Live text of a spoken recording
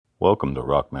Welcome to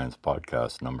Rockman's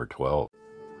podcast number 12.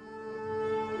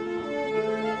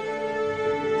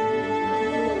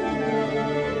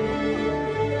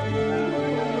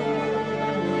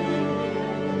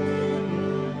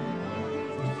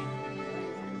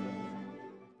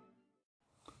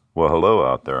 Well, hello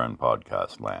out there in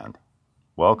podcast land.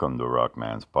 Welcome to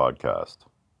Rockman's podcast.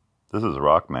 This is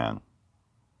Rockman,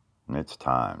 and it's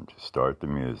time to start the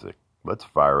music. Let's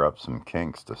fire up some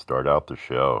Kinks to start out the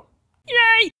show.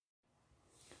 Yay!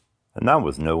 And that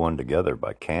was No One Together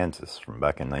by Kansas from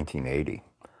back in 1980.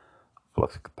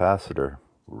 Flux Capacitor,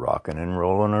 rockin' and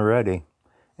rollin' already.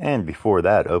 And before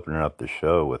that, opening up the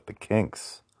show with the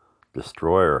Kinks,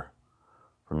 Destroyer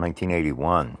from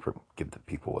 1981 for Give the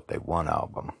People What They Want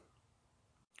album.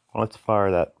 Well, let's fire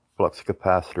that flux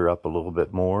capacitor up a little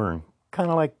bit more and kind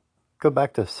of like go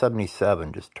back to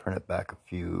 77, just turn it back a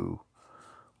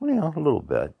little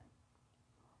bit.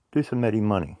 Do some Eddie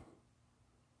Money.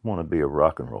 Want to be a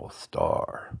rock and roll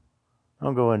star.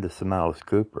 I'll go into some Alice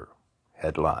Cooper,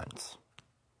 Headlines.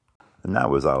 And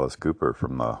that was Alice Cooper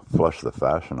from the Flush the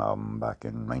Fashion album back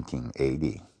in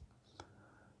 1980.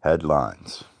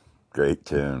 Headlines. Great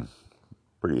tune.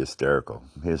 Pretty hysterical.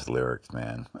 His lyrics,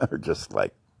 man, are just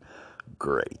like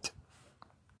great.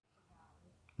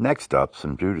 Next up,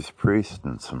 some Judas Priest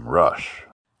and some Rush.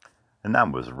 And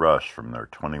that was Rush from their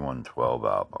 2112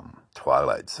 album,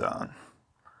 Twilight Zone.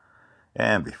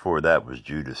 And before that was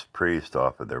Judas Priest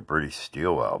off of their British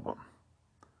Steel album,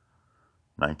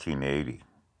 1980,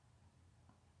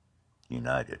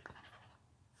 United.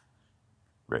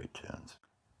 Great tunes.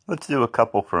 Let's do a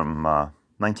couple from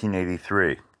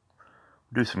 1983.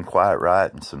 Do some Quiet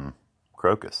Riot and some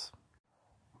Crocus.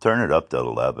 Turn it up to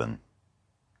 11.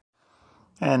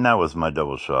 And that was my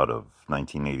double shot of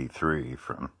 1983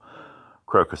 from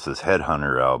Crocus's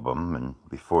Headhunter album, and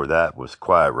before that was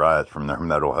Quiet Riot from their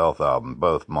Metal Health album,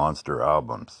 both monster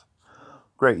albums.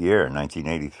 Great year,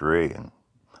 1983, and,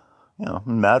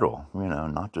 metal,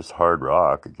 not just hard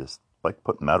rock, it just like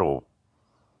put metal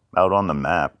out on the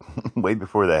map, way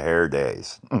before the Hair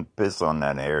days. Piss on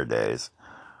that Hair days.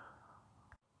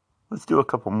 Let's do a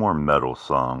couple more metal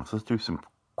songs. Let's do some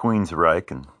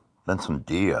Queensryche and then some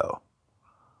Dio.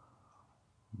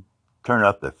 Turn it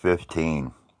up to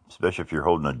 15. Especially if you're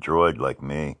holding a droid like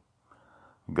me.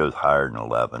 It goes higher than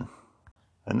 11.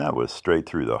 And that was Straight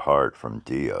Through the Heart from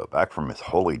Dio, back from his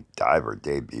Holy Diver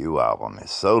debut album,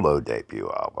 his solo debut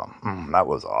album. That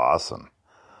was awesome.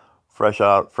 Fresh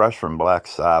from Black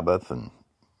Sabbath and,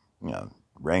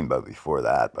 Rainbow before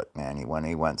that. But man, when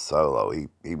he went solo,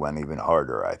 he went even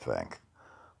harder, I think.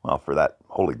 Well, for that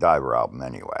Holy Diver album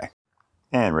anyway.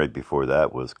 And right before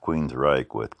that was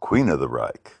Queensryche with Queen of the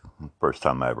Reich. First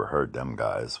time I ever heard them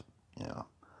guys,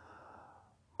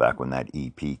 back when that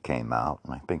EP came out.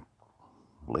 And I think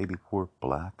Lady Wore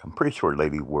Black. I'm pretty sure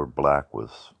Lady Wore Black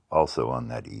was also on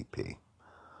that EP.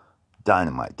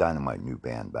 Dynamite new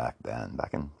band back then.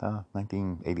 Back in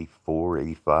 1984,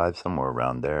 85, somewhere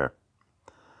around there.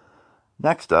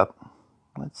 Next up,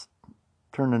 let's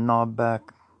turn the knob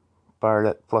back. Fire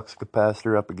that flux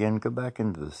capacitor up again. Go back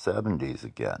into the 70s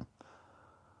again.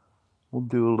 We'll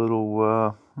do a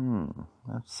little,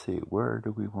 let's see, where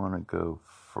do we want to go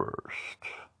first?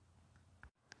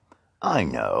 I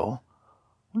know.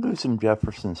 We'll do some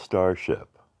Jefferson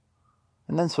Starship.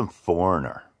 And then some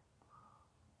Foreigner.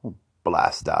 We'll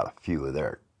blast out a few of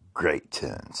their great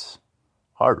tunes.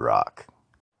 Hard rock.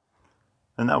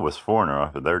 And that was Foreigner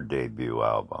off of their debut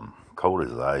album, Cold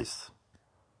as Ice.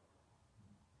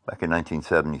 Back in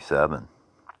 1977.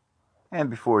 And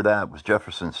before that was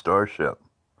Jefferson Starship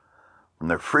from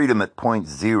their Freedom at Point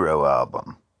Zero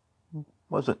album.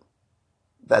 Wasn't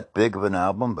that big of an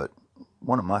album, but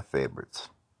one of my favorites.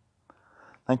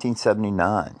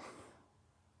 1979.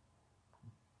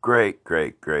 Great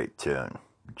tune.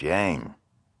 Jane.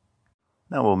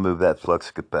 Now we'll move that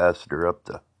flux capacitor up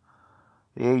to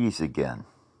the 80s again.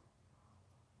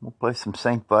 We'll play some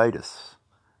St. Vitus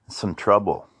and some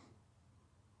Trouble.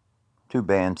 Two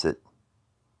bands that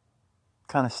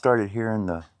kind of started hearing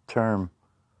the term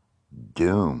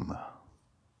doom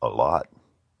a lot.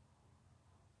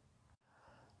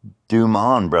 Doom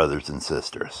on, brothers and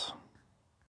sisters.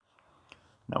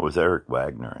 That was Eric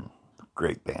Wagner and the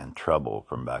great band Trouble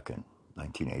from back in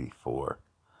 1984.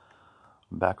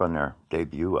 Back on their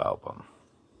debut album.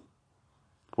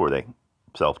 Before they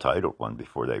self-titled one,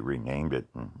 before they renamed it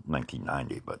in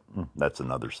 1990, but that's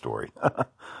another story.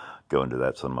 Go into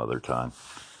that some other time.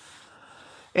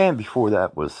 And before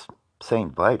that was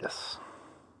St. Vitus,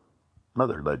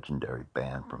 another legendary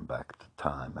band from back at the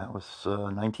time. That was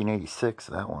 1986,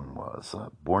 that one was.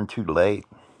 Born Too Late.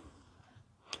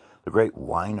 The great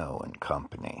Wino and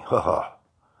Company.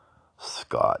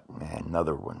 Scott, man,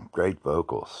 another one. Great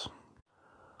vocals.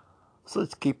 So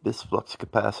let's keep this flux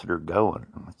capacitor going.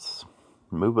 Let's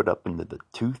move it up into the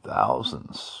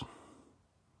 2000s.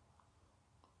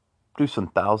 Do some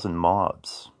Thousand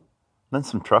Mobs. Then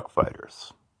some Truck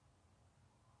Fighters.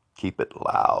 Keep it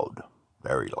loud.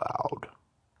 Very loud.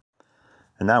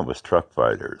 And that was Truck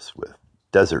Fighters with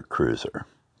Desert Cruiser.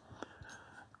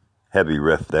 Heavy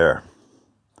riff there.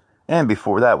 And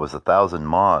before that was 1,000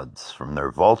 Mods from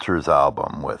their Vultures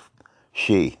album with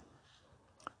She.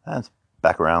 That's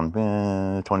back around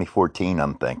 2014,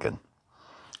 I'm thinking.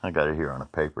 I got it here on a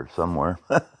paper somewhere.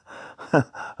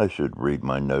 I should read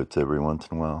my notes every once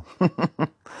in a while.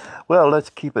 Well, let's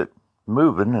keep it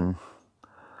moving and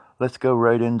let's go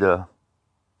right into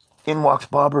In Walks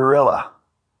Barbarella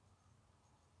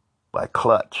by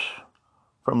Clutch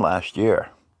from last year.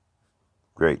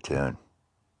 Great tune.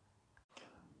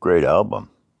 Great album.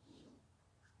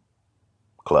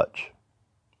 Clutch.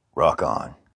 Rock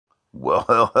on.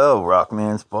 Well,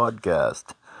 Rockman's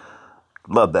podcast.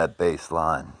 Love that bass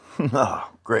line.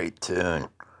 Oh, great tune.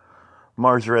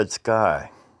 Mars Red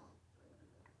Sky.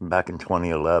 Back in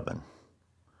 2011.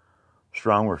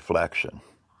 Strong Reflection.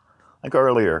 Like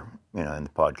earlier, in the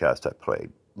podcast I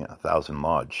played, 1,000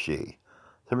 Mods, She.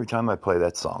 Every time I play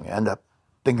that song, I end up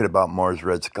thinking about Mars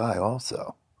Red Sky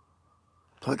also.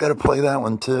 So I got to play that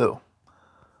one too.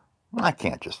 I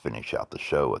can't just finish out the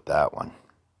show with that one.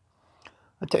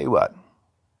 I'll tell you what,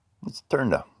 let's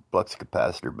turn the flux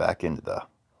capacitor back into the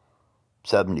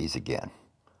 70s again.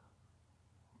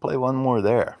 Play one more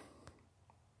there.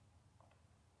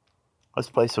 Let's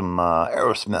play some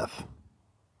Aerosmith.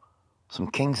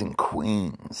 Some Kings and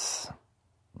Queens.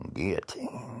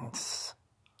 Guillotines.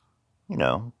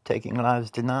 Taking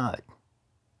lives denied.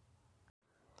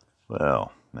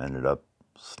 Well, ended up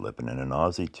slipping in an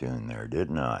Aussie tune there,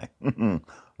 didn't I?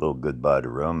 Little Goodbye to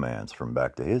Romance from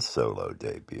back to his solo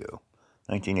debut.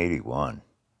 1981.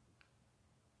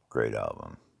 Great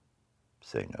album.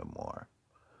 Say no more.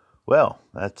 Well,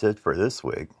 that's it for this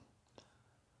week.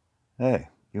 Hey,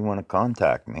 you want to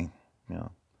contact me,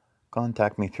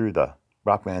 contact me through the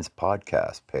Rockman's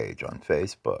podcast page on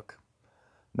Facebook.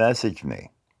 Message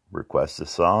me. Request a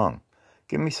song.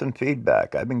 Give me some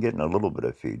feedback. I've been getting a little bit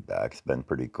of feedback. It's been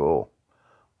pretty cool.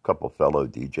 A couple fellow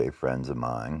DJ friends of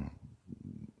mine.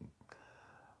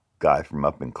 Guy from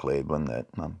up in Cleveland that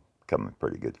I'm becoming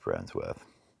pretty good friends with.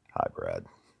 Hi, Brad.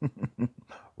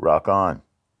 Rock on.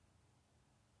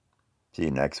 See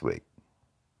you next week.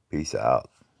 Peace out.